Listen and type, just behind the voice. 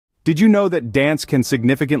Did you know that dance can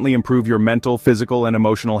significantly improve your mental, physical, and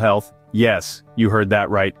emotional health? Yes, you heard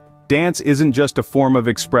that right. Dance isn't just a form of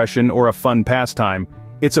expression or a fun pastime,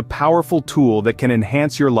 it's a powerful tool that can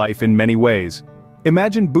enhance your life in many ways.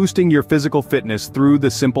 Imagine boosting your physical fitness through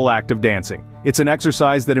the simple act of dancing. It's an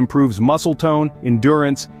exercise that improves muscle tone,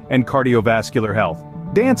 endurance, and cardiovascular health.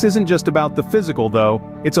 Dance isn't just about the physical though,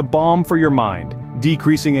 it's a balm for your mind,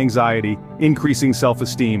 decreasing anxiety, increasing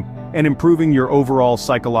self-esteem, and improving your overall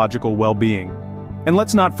psychological well-being. And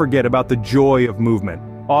let's not forget about the joy of movement,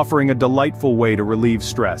 offering a delightful way to relieve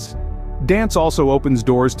stress. Dance also opens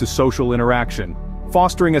doors to social interaction,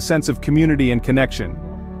 fostering a sense of community and connection.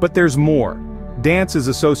 But there's more. Dance is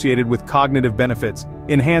associated with cognitive benefits,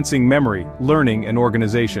 enhancing memory, learning, and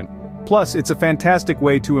organization. Plus, it's a fantastic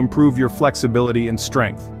way to improve your flexibility and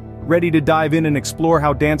strength. Ready to dive in and explore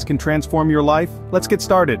how dance can transform your life? Let's get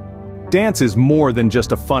started. Dance is more than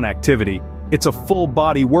just a fun activity, it's a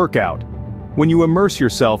full-body workout. When you immerse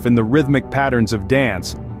yourself in the rhythmic patterns of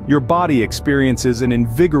dance, your body experiences an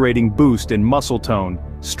invigorating boost in muscle tone,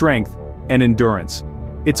 strength, and endurance.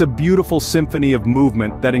 It's a beautiful symphony of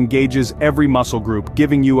movement that engages every muscle group,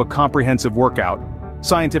 giving you a comprehensive workout.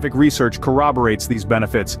 Scientific research corroborates these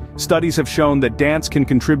benefits. Studies have shown that dance can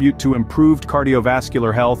contribute to improved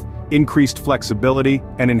cardiovascular health, increased flexibility,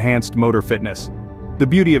 and enhanced motor fitness. The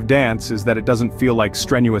beauty of dance is that it doesn't feel like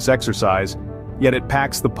strenuous exercise, yet it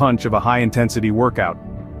packs the punch of a high-intensity workout.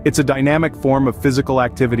 It's a dynamic form of physical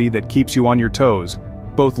activity that keeps you on your toes,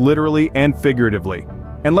 both literally and figuratively.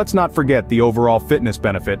 And let's not forget the overall fitness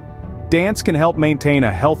benefit. Dance can help maintain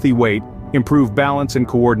a healthy weight, improve balance and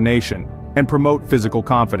coordination, and promote physical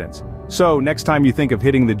confidence. So, next time you think of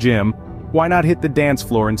hitting the gym, why not hit the dance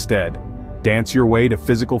floor instead? Dance your way to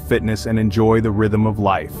physical fitness and enjoy the rhythm of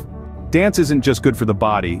life. Dance isn't just good for the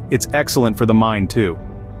body, it's excellent for the mind too.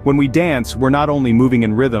 When we dance, we're not only moving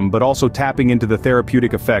in rhythm but also tapping into the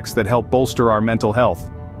therapeutic effects that help bolster our mental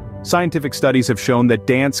health. Scientific studies have shown that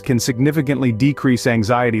dance can significantly decrease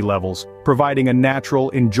anxiety levels, providing a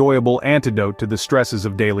natural, enjoyable antidote to the stresses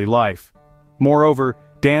of daily life. Moreover,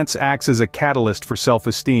 dance acts as a catalyst for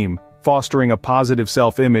self-esteem, fostering a positive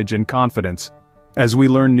self-image and confidence. As we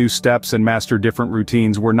learn new steps and master different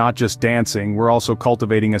routines, we're not just dancing, we're also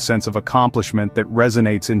cultivating a sense of accomplishment that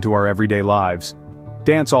resonates into our everyday lives.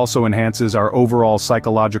 Dance also enhances our overall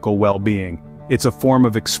psychological well-being. It's a form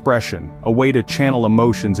of expression, a way to channel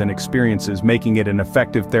emotions and experiences, making it an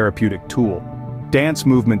effective therapeutic tool. Dance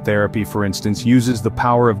movement therapy, for instance, uses the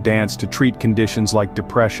power of dance to treat conditions like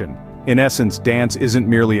depression. In essence, dance isn't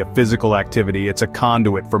merely a physical activity, it's a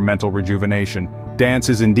conduit for mental rejuvenation. Dance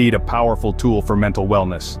is indeed a powerful tool for mental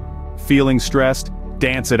wellness. Feeling stressed?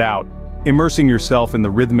 Dance it out. Immersing yourself in the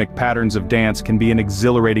rhythmic patterns of dance can be an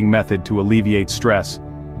exhilarating method to alleviate stress.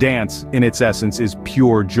 Dance, in its essence, is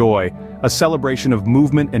pure joy, a celebration of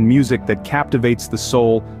movement and music that captivates the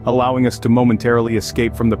soul, allowing us to momentarily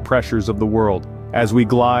escape from the pressures of the world. As we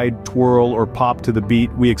glide, twirl, or pop to the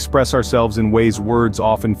beat, we express ourselves in ways words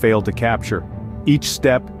often fail to capture. Each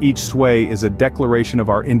step, each sway is a declaration of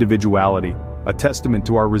our individuality, a testament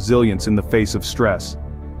to our resilience in the face of stress.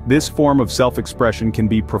 This form of self-expression can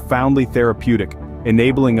be profoundly therapeutic,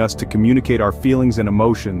 enabling us to communicate our feelings and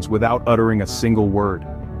emotions without uttering a single word.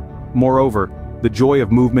 Moreover, the joy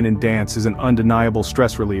of movement in dance is an undeniable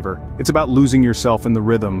stress reliever. It's about losing yourself in the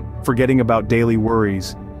rhythm, forgetting about daily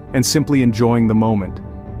worries, and simply enjoying the moment.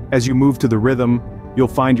 As you move to the rhythm, you'll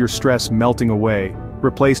find your stress melting away,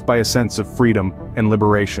 replaced by a sense of freedom and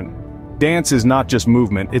liberation. Dance is not just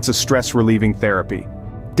movement, it's a stress-relieving therapy.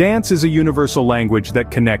 Dance is a universal language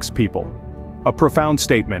that connects people. A profound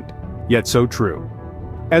statement, yet so true.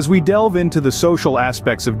 As we delve into the social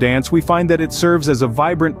aspects of dance, we find that it serves as a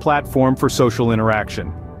vibrant platform for social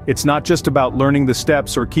interaction. It's not just about learning the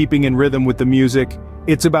steps or keeping in rhythm with the music,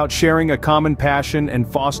 it's about sharing a common passion and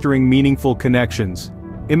fostering meaningful connections.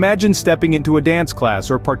 Imagine stepping into a dance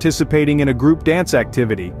class or participating in a group dance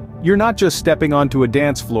activity. You're not just stepping onto a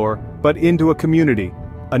dance floor, but into a community,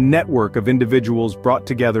 a network of individuals brought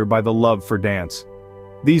together by the love for dance.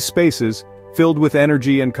 These spaces, filled with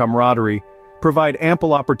energy and camaraderie, provide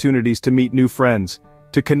ample opportunities to meet new friends,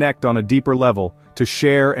 to connect on a deeper level, to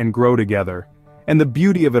share and grow together. And the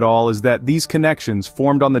beauty of it all is that these connections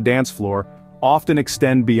formed on the dance floor often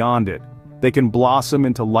extend beyond it. They can blossom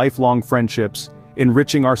into lifelong friendships,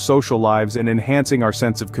 enriching our social lives and enhancing our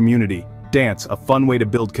sense of community. Dance, a fun way to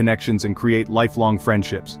build connections and create lifelong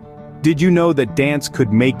friendships. Did you know that dance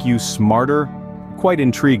could make you smarter? Quite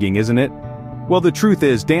intriguing, isn't it? Well, the truth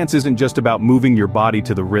is, dance isn't just about moving your body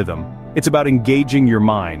to the rhythm. It's about engaging your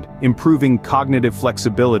mind, improving cognitive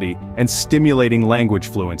flexibility, and stimulating language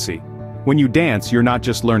fluency. When you dance, you're not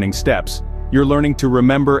just learning steps, you're learning to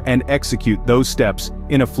remember and execute those steps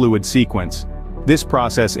in a fluid sequence. This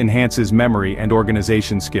process enhances memory and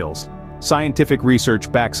organization skills. Scientific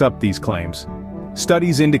research backs up these claims.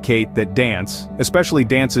 Studies indicate that dance, especially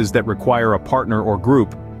dances that require a partner or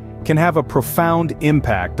group, can have a profound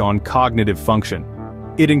impact on cognitive function.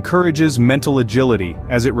 It encourages mental agility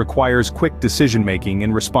as it requires quick decision-making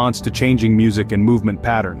in response to changing music and movement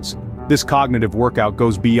patterns. This cognitive workout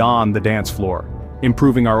goes beyond the dance floor,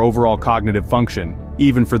 improving our overall cognitive function,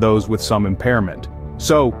 even for those with some impairment.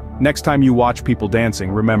 So, next time you watch people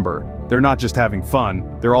dancing, remember, they're not just having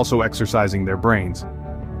fun, they're also exercising their brains.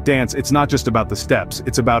 Dance, it's not just about the steps,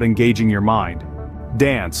 it's about engaging your mind.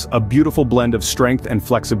 Dance, a beautiful blend of strength and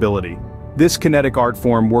flexibility. This kinetic art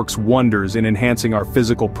form works wonders in enhancing our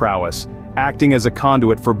physical prowess, acting as a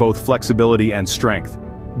conduit for both flexibility and strength.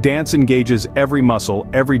 Dance engages every muscle,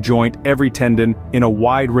 every joint, every tendon, in a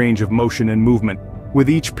wide range of motion and movement. With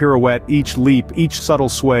each pirouette, each leap, each subtle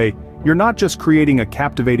sway, you're not just creating a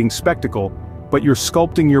captivating spectacle, but you're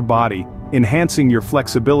sculpting your body, enhancing your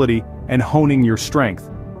flexibility, and honing your strength.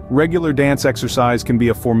 Regular dance exercise can be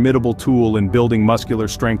a formidable tool in building muscular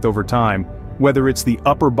strength over time, whether it's the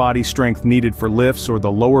upper body strength needed for lifts or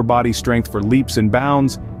the lower body strength for leaps and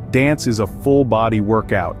bounds. Dance is a full-body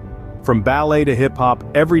workout. From ballet to hip-hop,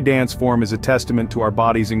 every dance form is a testament to our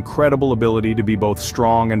body's incredible ability to be both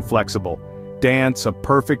strong and flexible. Dance, a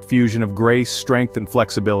perfect fusion of grace, strength, and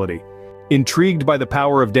flexibility. Intrigued by the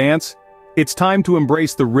power of dance? It's time to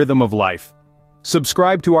embrace the rhythm of life.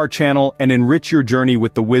 Subscribe to our channel and enrich your journey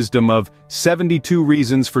with the wisdom of 72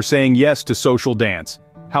 Reasons for Saying Yes to Social Dance.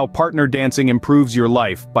 How Partner Dancing Improves Your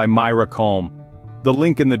Life by Myriad. The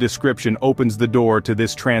link in the description opens the door to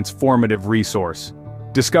this transformative resource.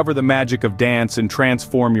 Discover the magic of dance and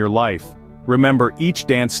transform your life. Remember, each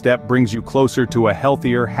dance step brings you closer to a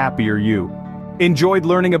healthier, happier you. Enjoyed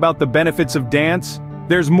learning about the benefits of dance?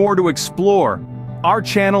 There's more to explore. Our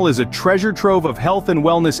channel is a treasure trove of health and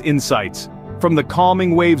wellness insights. From the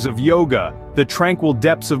calming waves of yoga, the tranquil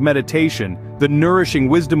depths of meditation, the nourishing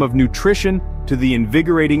wisdom of nutrition, to the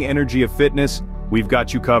invigorating energy of fitness, we've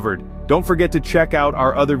got you covered. Don't forget to check out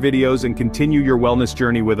our other videos and continue your wellness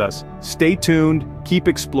journey with us. Stay tuned, keep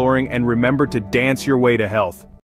exploring, and remember to dance your way to health.